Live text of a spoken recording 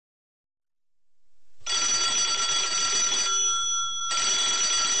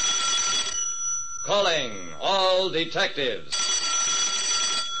Calling all detectives.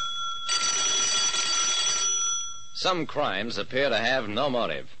 Some crimes appear to have no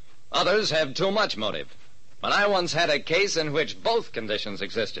motive. Others have too much motive. But I once had a case in which both conditions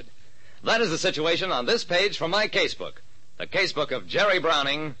existed. That is the situation on this page from my casebook. The casebook of Jerry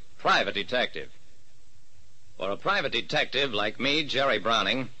Browning, private detective. For a private detective like me, Jerry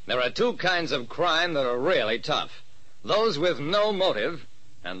Browning, there are two kinds of crime that are really tough. Those with no motive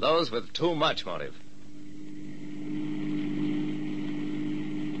and those with too much motive.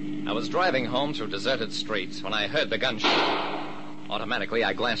 I was driving home through deserted streets when I heard the gunshot. Automatically,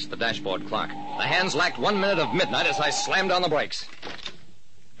 I glanced at the dashboard clock. The hands lacked 1 minute of midnight as I slammed on the brakes.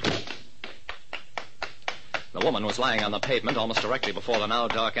 The woman was lying on the pavement almost directly before the now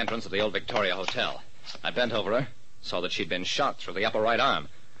dark entrance of the old Victoria Hotel. I bent over her, saw that she'd been shot through the upper right arm.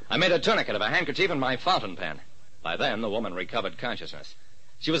 I made a tourniquet of a handkerchief and my fountain pen. By then, the woman recovered consciousness.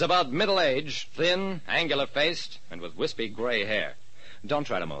 She was about middle-aged, thin, angular-faced, and with wispy gray hair. Don't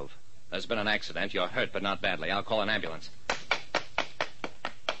try to move. There's been an accident. You're hurt, but not badly. I'll call an ambulance.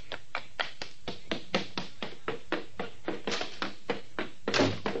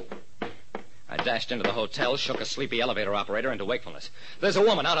 I dashed into the hotel, shook a sleepy elevator operator into wakefulness. There's a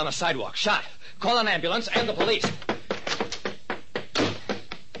woman out on the sidewalk, shot. Call an ambulance and the police.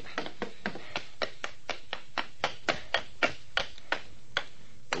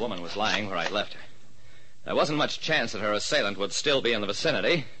 The woman was lying where I'd left her. There wasn't much chance that her assailant would still be in the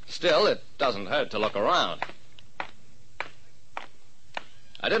vicinity. Still, it doesn't hurt to look around.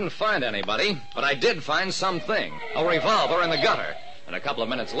 I didn't find anybody, but I did find something. A revolver in the gutter. And a couple of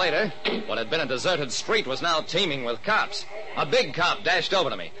minutes later, what had been a deserted street was now teeming with cops. A big cop dashed over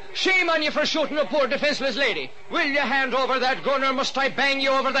to me. Shame on you for shooting a poor defenseless lady. Will you hand over that gun or must I bang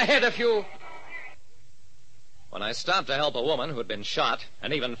you over the head if you... When I stopped to help a woman who had been shot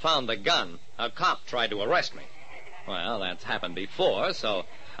and even found the gun, a cop tried to arrest me. Well, that's happened before, so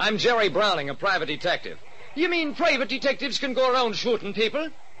I'm Jerry Browning, a private detective. You mean private detectives can go around shooting people?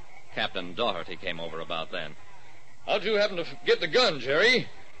 Captain Doherty came over about then. How'd you happen to get the gun, Jerry?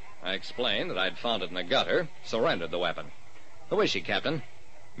 I explained that I'd found it in the gutter, surrendered the weapon. Who is she, Captain?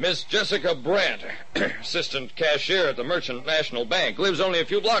 Miss Jessica Brandt, assistant cashier at the Merchant National Bank. Lives only a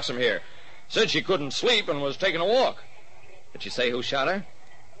few blocks from here. Said she couldn't sleep and was taking a walk. Did she say who shot her?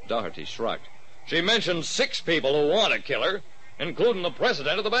 Doherty shrugged. She mentioned 6 people who want to kill her, including the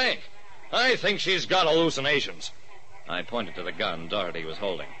president of the bank. I think she's got hallucinations. I pointed to the gun Doherty was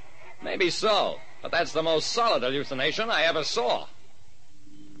holding. Maybe so, but that's the most solid hallucination I ever saw.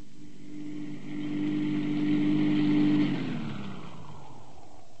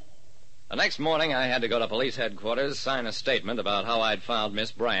 The next morning, I had to go to police headquarters, sign a statement about how I'd found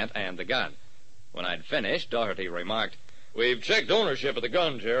Miss Brandt and the gun. When I'd finished, Doherty remarked, "We've checked ownership of the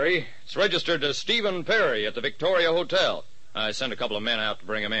gun, Jerry. It's registered to Stephen Perry at the Victoria Hotel. I sent a couple of men out to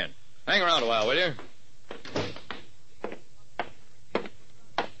bring him in. Hang around a while, will you?"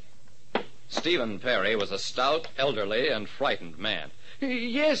 Stephen Perry was a stout, elderly, and frightened man.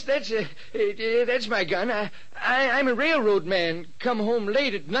 Yes, that's my gun. I'm a railroad man. Come home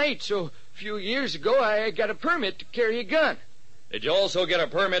late at night, so a few years ago I got a permit to carry a gun. Did you also get a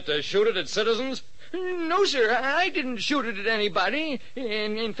permit to shoot it at citizens? No, sir. I didn't shoot it at anybody.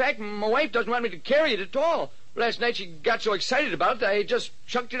 In fact, my wife doesn't want me to carry it at all. Last night she got so excited about it, I just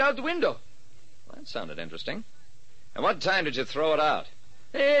chucked it out the window. Well, that sounded interesting. And what time did you throw it out?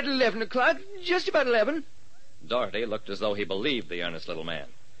 At 11 o'clock. Just about 11. Doherty looked as though he believed the earnest little man.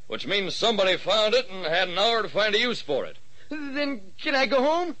 Which means somebody found it and had an hour to find a use for it. Then can I go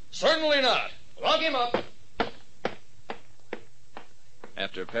home? Certainly not. Lock him up.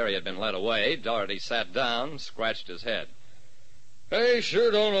 After Perry had been led away, Doherty sat down, scratched his head. I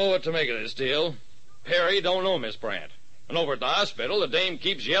sure don't know what to make of this deal. Perry don't know Miss Brandt. And over at the hospital, the dame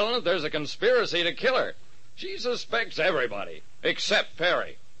keeps yelling that there's a conspiracy to kill her. She suspects everybody, except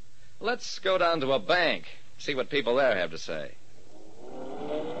Perry. Let's go down to a bank, see what people there have to say.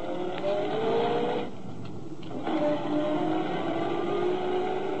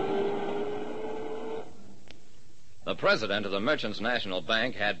 The president of the Merchants National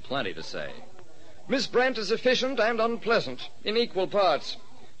Bank had plenty to say. Miss Brandt is efficient and unpleasant in equal parts.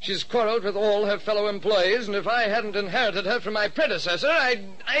 She's quarreled with all her fellow employees, and if I hadn't inherited her from my predecessor,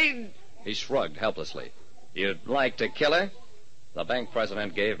 I'd... He shrugged helplessly. You'd like to kill her? The bank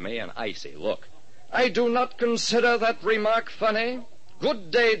president gave me an icy look. I do not consider that remark funny.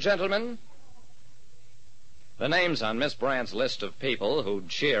 Good day, gentlemen. The names on Miss Brandt's list of people who'd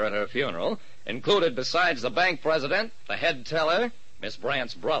cheer at her funeral included, besides the bank president, the head teller, Miss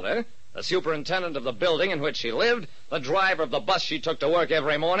Brandt's brother, the superintendent of the building in which she lived, the driver of the bus she took to work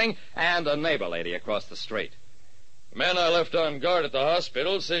every morning, and a neighbor lady across the street. The man I left on guard at the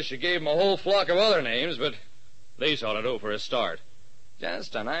hospital says she gave him a whole flock of other names, but these ought to do for a start.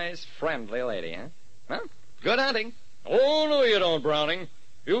 Just a nice, friendly lady, huh? Well, good hunting. Oh, no, you don't, Browning.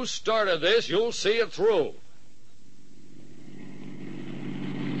 You started this, you'll see it through.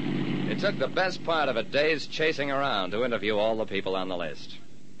 It took the best part of a day's chasing around to interview all the people on the list.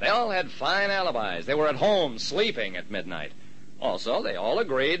 They all had fine alibis. They were at home, sleeping at midnight. Also, they all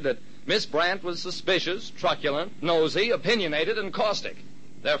agreed that Miss Brandt was suspicious, truculent, nosy, opinionated, and caustic.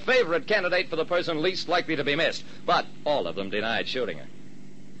 Their favorite candidate for the person least likely to be missed. But all of them denied shooting her.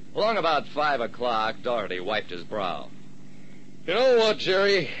 Along about 5 o'clock, Doherty wiped his brow. You know what,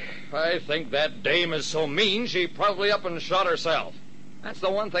 Jerry? I think that dame is so mean she probably up and shot herself. That's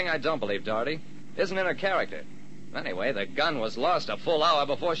the one thing I don't believe, Doherty. Isn't in her character. Anyway, the gun was lost a full hour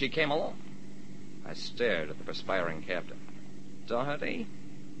before she came along. I stared at the perspiring captain. Doherty,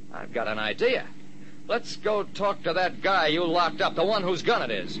 I've got an idea. Let's go talk to that guy you locked up, the one whose gun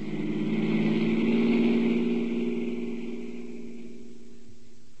it is.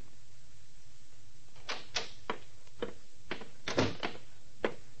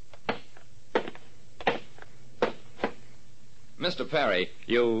 Mr. Perry,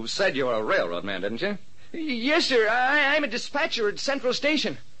 you said you were a railroad man, didn't you? Yes, sir. I'm a dispatcher at Central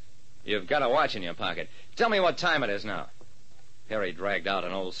Station. You've got a watch in your pocket. Tell me what time it is now. Perry dragged out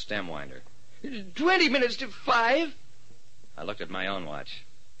an old stem winder. 20 minutes to 5. I looked at my own watch.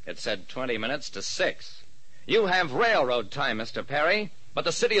 It said 20 minutes to 6. You have railroad time, Mr. Perry, but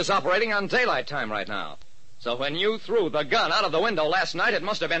the city is operating on daylight time right now. So when you threw the gun out of the window last night, it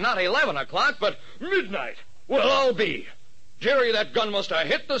must have been not 11 o'clock, but midnight. Well, I'll be. Jerry, that gun must have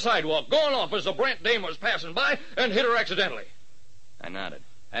hit the sidewalk, gone off as the Brandt dame was passing by, and hit her accidentally. I nodded.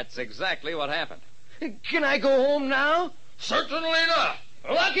 That's exactly what happened. Can I go home now? Certainly not.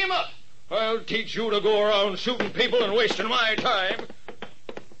 Lock him up. I'll teach you to go around shooting people and wasting my time.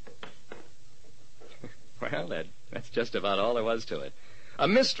 Well, that's just about all there was to it. A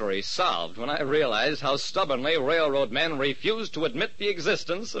mystery solved when I realized how stubbornly railroad men refused to admit the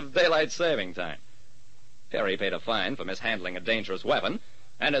existence of daylight saving time. Perry paid a fine for mishandling a dangerous weapon,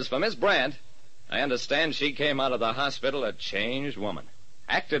 and as for Miss Brandt, I understand she came out of the hospital a changed woman.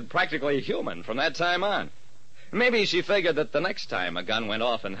 Acted practically human from that time on. Maybe she figured that the next time a gun went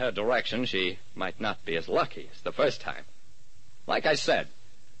off in her direction, she might not be as lucky as the first time. Like I said,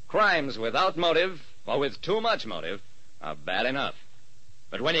 crimes without motive, or with too much motive, are bad enough.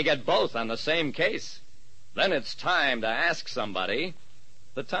 But when you get both on the same case, then it's time to ask somebody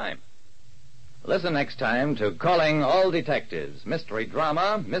the time. Listen next time to Calling All Detectives, mystery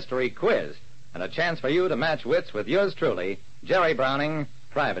drama, mystery quiz, and a chance for you to match wits with yours truly, Jerry Browning,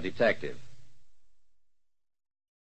 private detective.